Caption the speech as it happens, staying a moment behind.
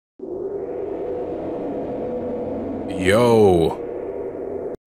Yo,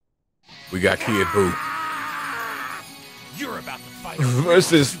 we got Kid Buu You're about to fight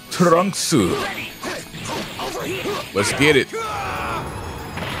versus Trunks. Let's get it.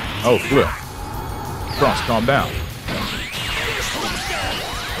 Oh, flip. Trunks, calm down.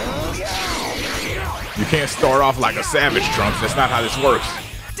 You can't start off like a savage, Trunks. That's not how this works.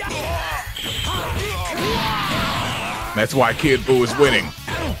 That's why Kid Buu is winning.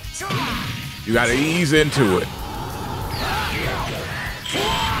 You gotta ease into it.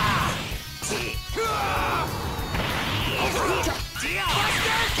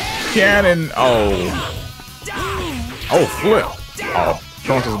 Cannon. Oh. Oh, flip. Oh,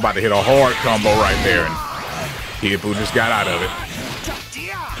 Trunks was about to hit a hard combo right there, and Kid Buu just got out of it.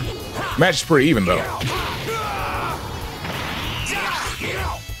 Match is pretty even, though.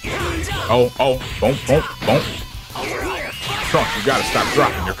 Oh, boom, boom, boom. Trunks, you gotta stop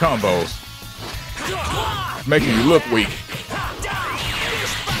dropping your combos. It's making you look weak.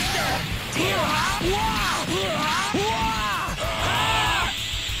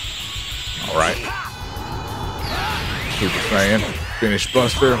 All right. Super Saiyan, finish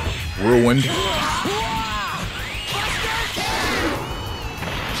Buster, ruined. It's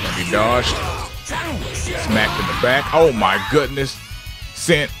gonna be dodged. Smacked in the back. Oh my goodness.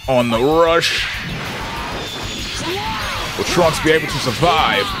 Sent on the rush. Will Trunks be able to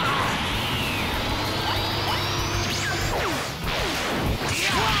survive?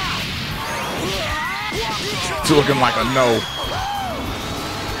 It's looking like a no.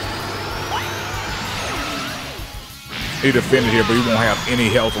 He defended here, but he won't have any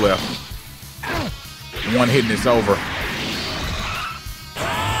health left. One hit and it's over.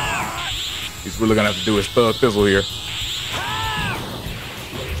 He's really gonna have to do his thug thizzle here.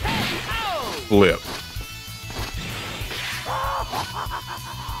 Flip.